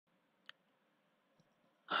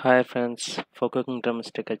Hi friends, for cooking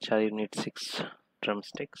drumstick achar you need 6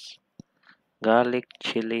 drumsticks, garlic,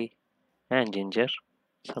 chili and ginger,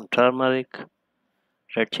 some turmeric,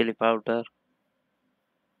 red chili powder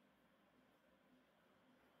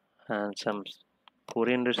and some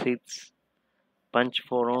coriander seeds,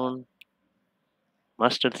 panchforon,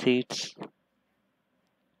 mustard seeds,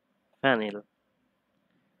 fennel,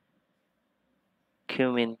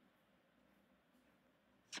 cumin,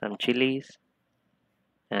 some chilies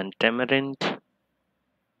and tamarind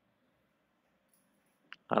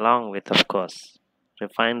along with of course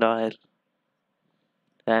refined oil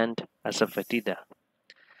and asafoetida.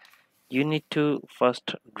 You need to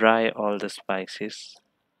first dry all the spices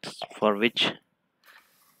for which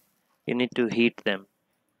you need to heat them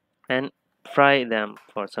and fry them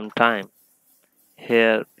for some time.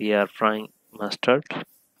 Here we are frying mustard,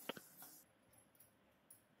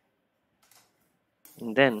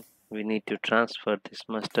 and then we need to transfer this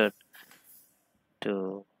mustard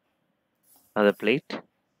to other plate.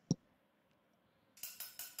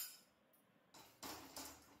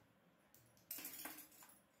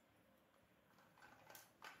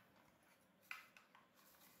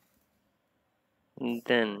 And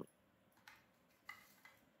then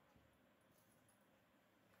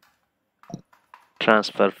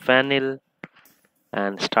transfer fennel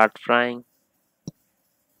and start frying.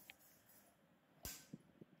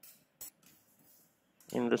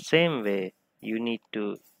 In the same way, you need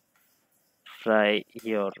to fry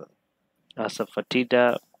your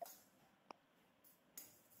asafoetida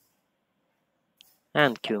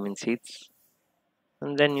and cumin seeds,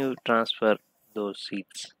 and then you transfer those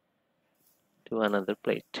seeds to another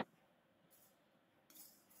plate.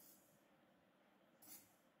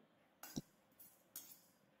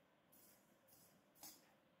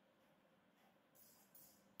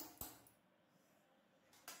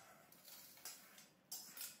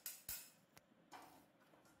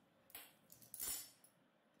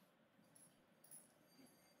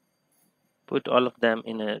 Put all of them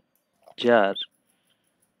in a jar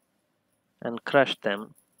and crush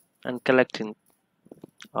them and collect in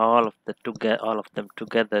all of them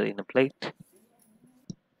together in a plate.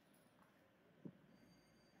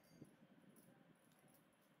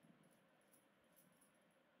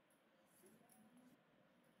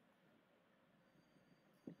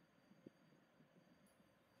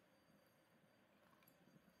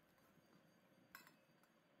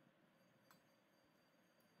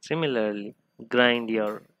 Similarly, grind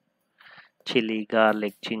your chili,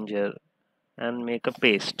 garlic, ginger and make a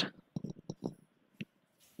paste.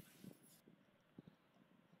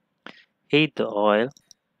 Heat the oil,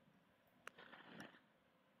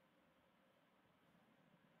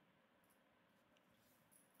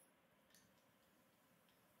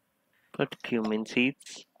 put cumin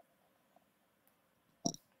seeds,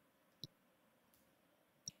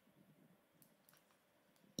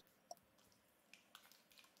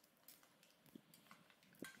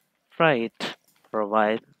 fry it for a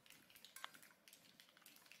while.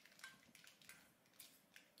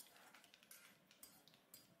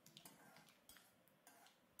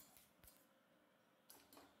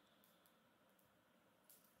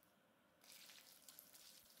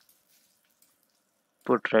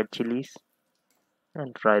 Put red chilies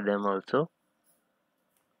and fry them also.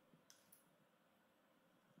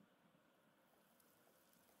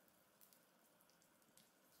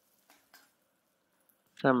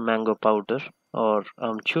 Some mango powder or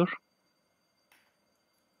amchur.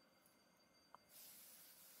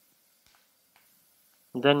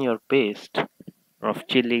 Then your paste of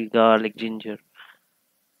chili, garlic, ginger.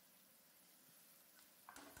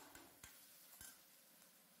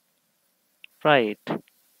 Fry it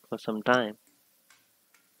for some time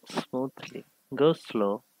smoothly. Go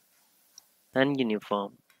slow and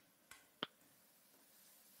uniform.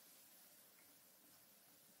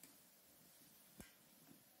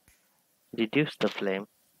 Reduce the flame.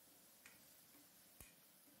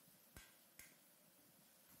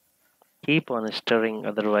 Keep on stirring,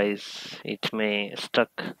 otherwise it may stuck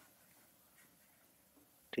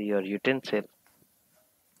to your utensil.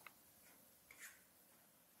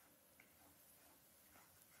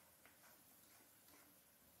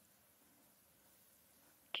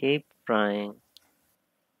 Keep frying.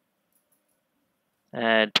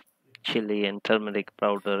 Add chili and turmeric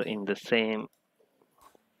powder in the same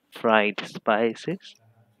fried spices.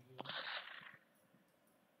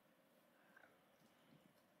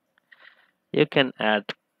 You can add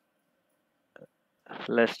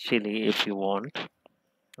less chili if you want,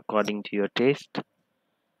 according to your taste.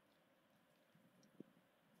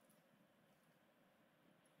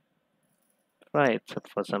 Fry it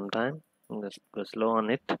for some time. Just go slow on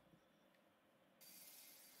it.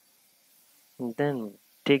 And then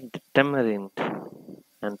take the tamarind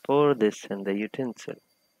and pour this in the utensil.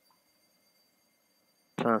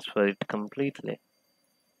 Transfer it completely.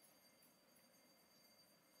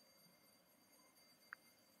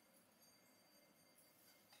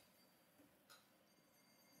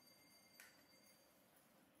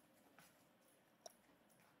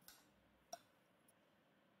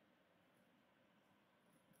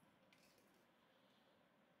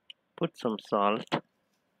 Put some salt.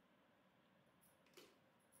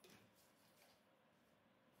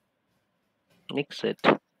 Mix it.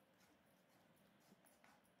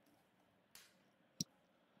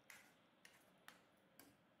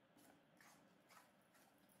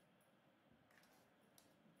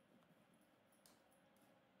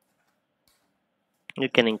 You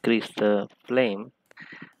can increase the flame,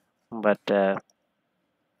 but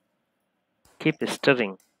keep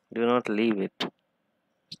stirring. Do not leave it.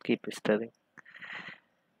 Just keep stirring.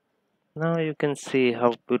 Now you can see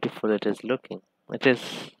how beautiful it is looking. It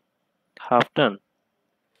is half done.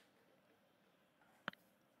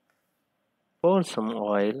 Pour some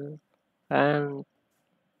oil and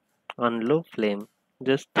on low flame,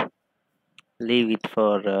 just leave it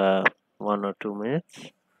for 1 or 2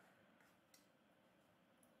 minutes.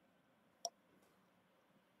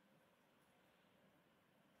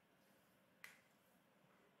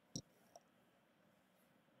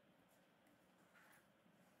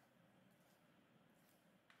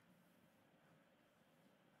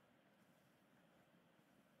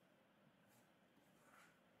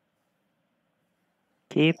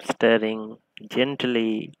 Keep stirring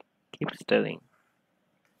gently. Keep stirring.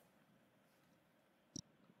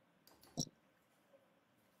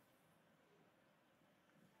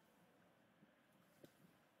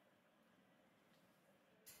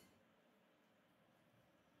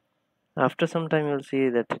 After some time, you'll see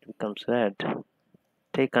that it becomes red.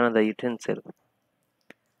 Take another utensil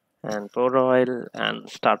and pour oil and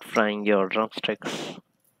start frying your drumsticks,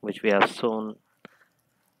 which we have sewn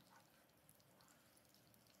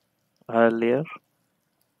earlier.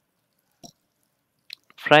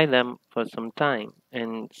 Fry them for some time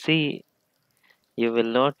and see, you will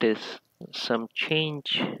notice some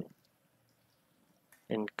change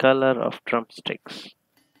in color of drumsticks.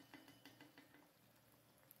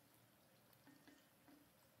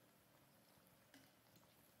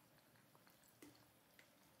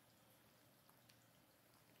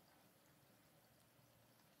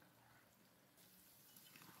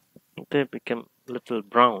 They become little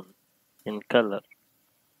brown in color.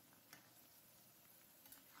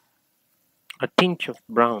 A tinge of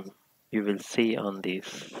brown you will see on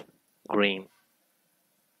this green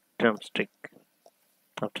drumstick.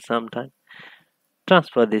 After some time,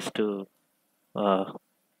 transfer this to a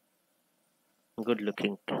good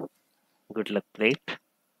looking, good luck plate.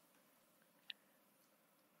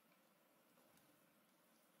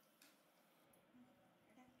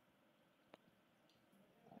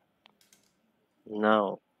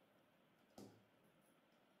 Now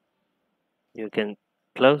you can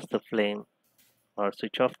close the flame or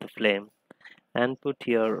switch off the flame and put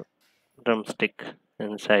your drumstick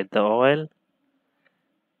inside the oil.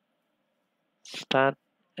 Start,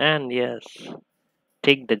 and yes,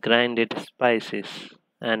 take the grinded spices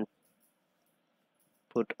and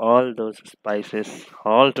put all those spices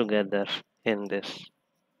all together in this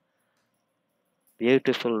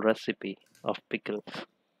beautiful recipe of pickles.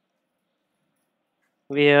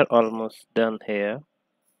 We are almost done here.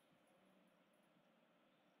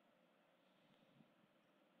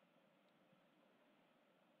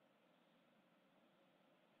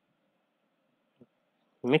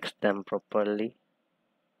 Mix them properly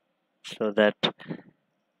so that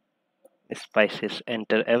spices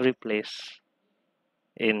enter every place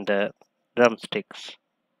in the drumsticks.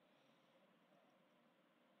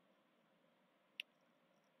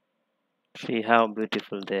 See how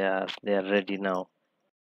beautiful they are. They are ready now.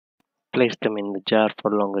 Place them in the jar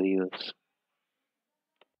for longer use.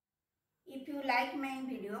 If you like my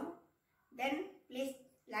video, then please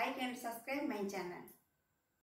like and subscribe my channel.